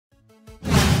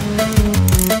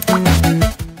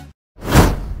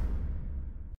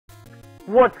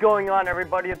What's going on,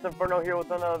 everybody? It's Inferno here with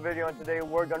another video, and today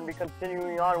we're going to be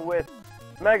continuing on with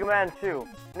Mega Man 2.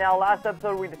 Now, last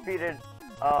episode we defeated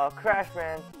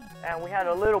Flashman, and we had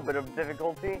a little bit of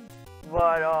difficulty,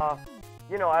 but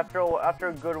you know, after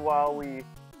a good while, we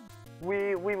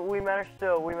managed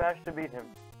to beat him.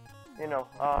 You know,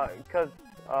 because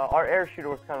our air shooter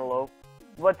was kind of low.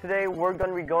 But today we're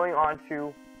going to be going on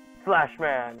to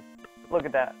Flashman. Look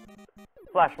at that,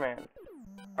 Flashman.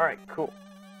 All right, cool.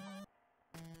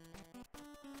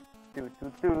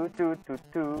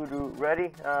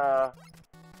 Ready?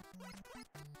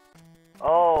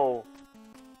 Oh,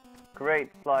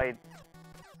 great slides.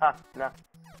 Ha, nah.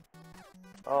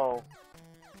 Oh,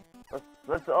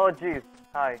 let's. Oh, jeez.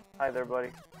 Hi there,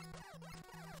 buddy.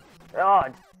 Oh,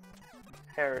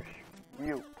 perish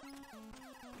you.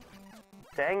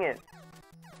 Dang it.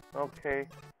 Okay,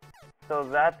 so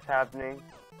that's happening.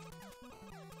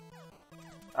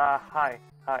 Hi.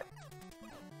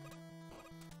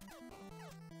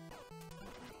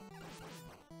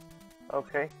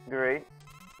 Okay, great.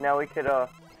 Now we could, you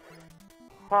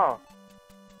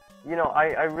know,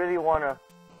 I really wanna,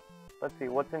 let's see,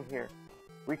 what's in here?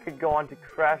 We could go on to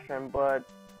Flashman, but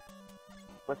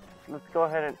let's go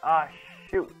ahead and,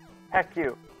 shoot, heck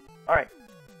you. Alright,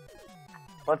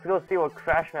 let's go see what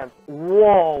Flashman's,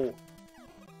 whoa!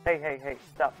 Hey,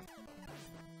 stop.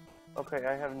 Okay,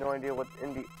 I have no idea what's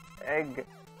in the egg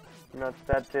nuts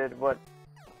that did, but,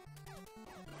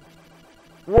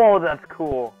 whoa, that's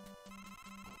cool.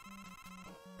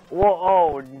 Whoa,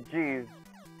 oh, jeez.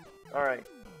 Alright.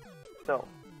 So,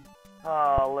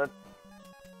 let's...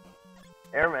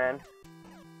 Airman.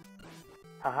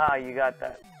 Haha, you got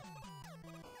that.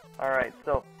 Alright,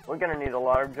 so, we're gonna need a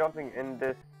lot of jumping in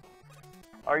this.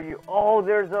 Are you... Oh,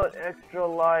 there's an extra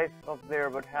life up there,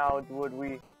 but how would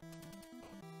we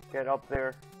get up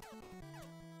there?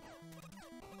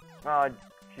 Ah,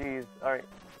 jeez. Alright.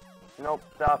 Nope,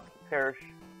 stop. Perish.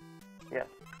 Yes.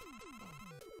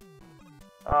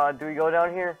 Do we go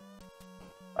down here?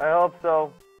 I hope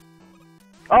so.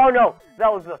 Oh no! That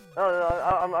was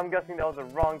I'm guessing that was the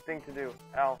wrong thing to do.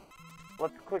 Ow.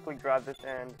 Let's quickly grab this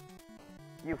and...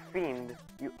 You fiend.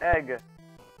 You egg.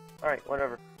 Alright,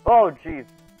 whatever. Oh, jeez.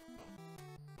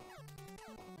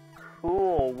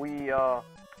 Cool.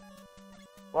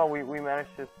 Well, we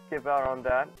managed to skip out on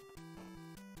that.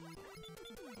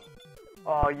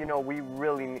 Oh, you know, we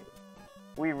really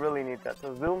need that.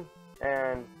 So zoom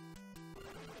and...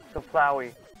 So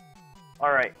Flowey.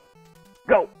 Alright.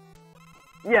 Go!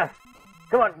 Yes!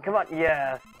 Come on,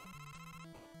 yes!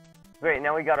 Great,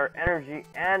 now we got our energy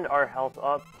and our health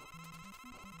up.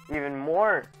 Even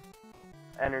more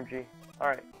energy.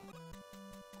 Alright.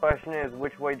 Question is,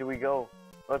 which way do we go?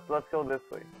 Let's go this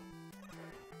way.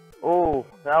 Oh,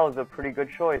 that was a pretty good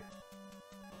choice.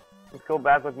 Let's go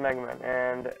back with Mega Man,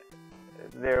 and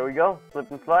there we go.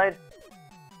 Slip and slide.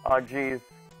 Oh, jeez.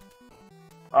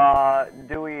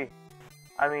 Do we...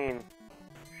 I mean,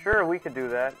 sure, we could do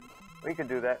that.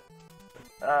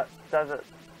 Does it...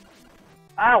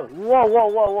 Ow!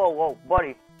 Whoa!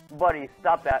 Buddy,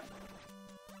 stop that.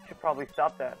 You should probably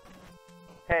stop that.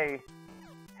 Hey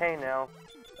now.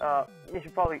 You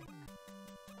should probably...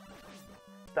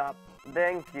 Stop.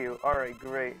 Thank you. Alright,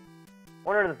 great.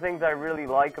 One of the things I really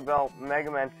like about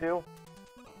Mega Man 2...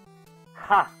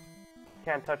 Ha!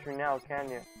 Can't touch me now, can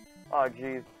you? Oh,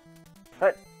 jeez.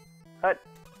 Hut.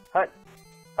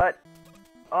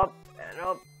 Up and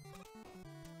up.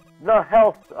 The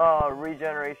health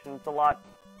regeneration's a lot.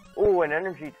 Ooh, an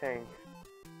energy tank.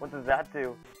 What does that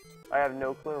do? I have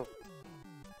no clue.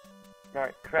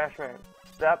 Alright, Flashman.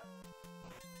 Step.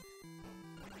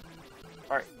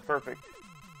 Alright, perfect.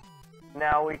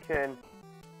 Now we can...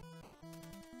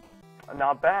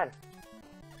 Not bad.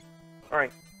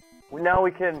 Alright. Now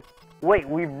we can... Wait,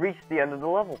 we've reached the end of the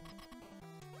level.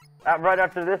 Right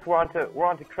after this, we're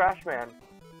on to Flashman.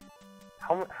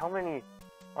 How many?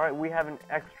 All right, we have an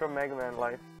extra Mega Man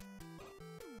life.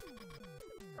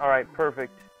 All right,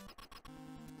 perfect.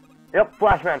 Yep,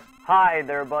 Flashman. Hi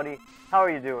there, buddy. How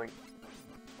are you doing?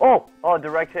 Oh,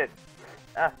 direct hit.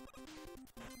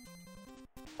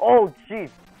 Oh, jeez.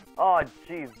 Oh,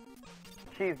 jeez.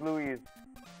 Jeez Louise.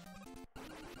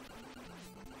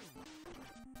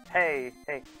 Hey.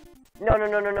 No.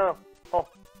 Oh.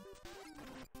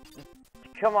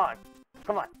 Come on.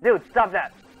 Dude, stop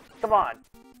that. Come on.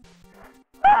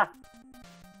 Ah!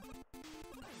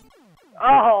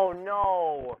 Oh,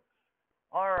 no.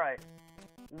 Alright.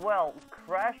 Well,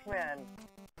 Flashman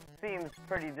seems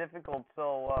pretty difficult,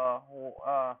 so,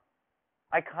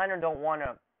 I kind of don't want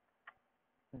to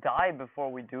die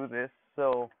before we do this,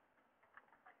 so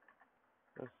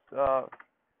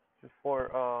Just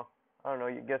for, I don't know,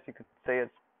 I guess you could say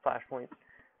it's flashpoint.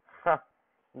 Huh,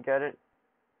 get it?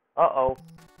 Uh-oh.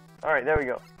 Alright, there we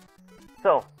go.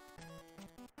 So,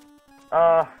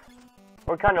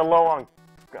 we're kind of low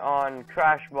on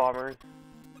crash bombers,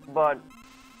 but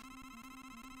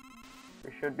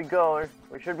we should be golden.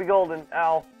 We should be golden.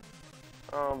 Ow.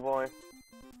 Oh boy.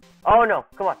 Oh no!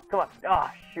 Come on! Come on!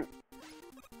 Ah, shoot!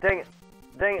 Dang it!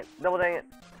 Dang it! Double dang it!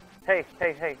 Hey!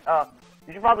 Hey! Hey!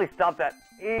 You should probably stop that.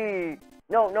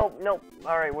 No! No! No!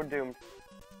 All right, we're doomed.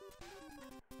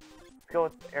 Let's go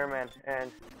with Airman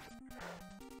and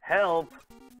help!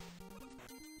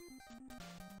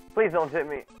 Please don't hit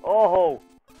me. Oh!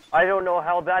 I don't know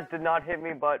how that did not hit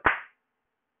me, but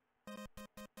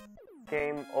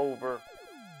game over.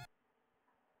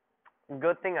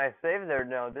 Good thing I saved there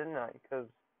now, didn't I? Because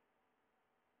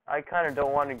I kind of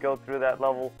don't want to go through that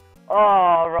level.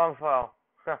 Oh, wrong file.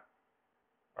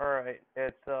 Alright,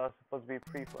 it's supposed to be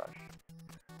pre-flash.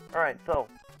 Alright, so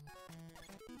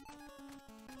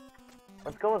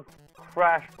let's go with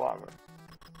Crash Bomber.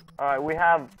 Alright, we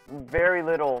have very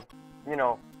little, you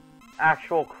know,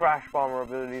 actual Crash Bomber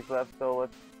abilities left, so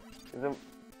let's zoom.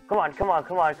 Come on, come on,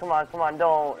 come on, come on, come on,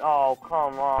 don't. Oh,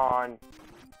 come on.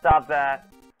 Stop that.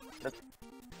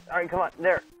 Alright, come on,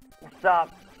 there.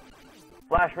 Stop.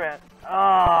 Flashman.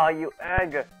 Ah, you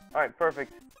egg. Alright,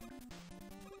 perfect.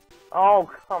 Oh,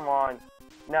 come on.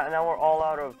 Now we're all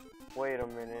out of... Wait a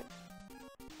minute.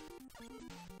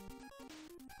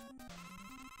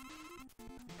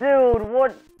 Dude,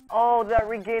 what? Oh, that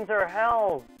regains our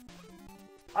health.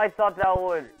 I thought that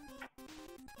would...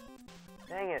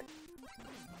 Dang it.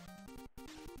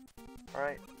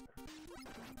 Alright.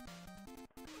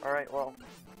 Alright, well...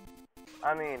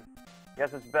 I mean,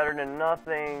 guess it's better than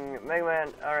nothing. Mega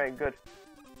Man, alright, good.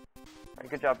 Alright,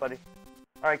 good job, buddy.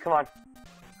 Alright, come on.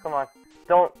 Come on.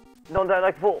 Don't die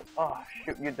like a fool. Oh,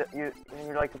 shoot, you're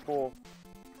like a fool.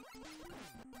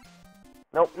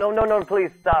 Nope, no,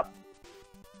 please, stop.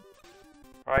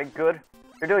 Alright, good.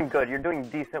 You're doing good. You're doing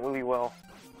decently well.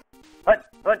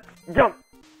 Jump!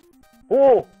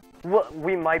 Oh!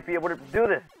 We might be able to do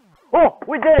this. Oh,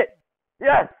 we did it!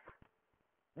 Yes!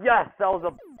 Yes, that was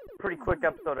a pretty quick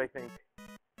episode, I think.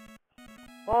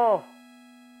 Oh.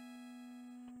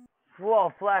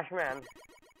 Whoa, Flashman.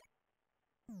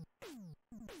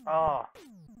 Oh.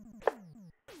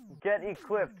 Get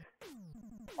equipped.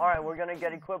 Alright, we're gonna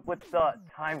get equipped with the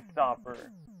Time Stopper.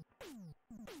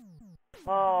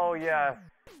 Oh, yes.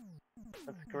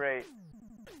 That's great.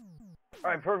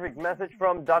 Alright, perfect. Message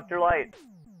from Dr. Light.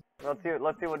 Let's see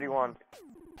what he wants.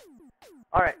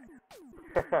 Alright.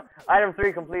 Item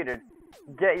 3 completed.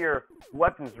 Get your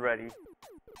weapons ready.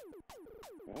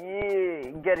 Yeah,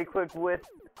 get equipped with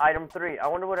Item 3. I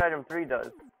wonder what Item 3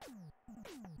 does.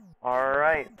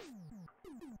 Alright.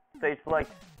 Stage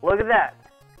select. Look at that.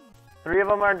 3 of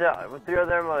them are down. 3 of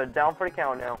them are down for the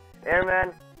count now.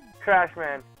 Airman,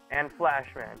 Crashman, and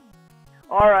Flashman.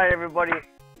 Alright, everybody.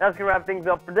 That's gonna wrap things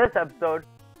up for this episode.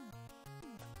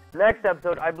 Next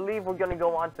episode, I believe we're gonna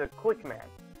go on to Quickman.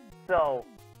 So,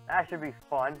 that should be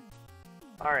fun.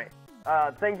 Alright.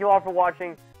 Thank you all for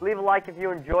watching. Leave a like if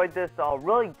you enjoyed this.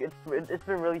 It's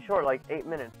been really short, like 8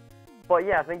 minutes. But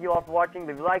yeah, thank you all for watching.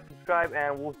 Leave a like, subscribe,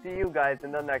 and we'll see you guys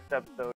in the next episode.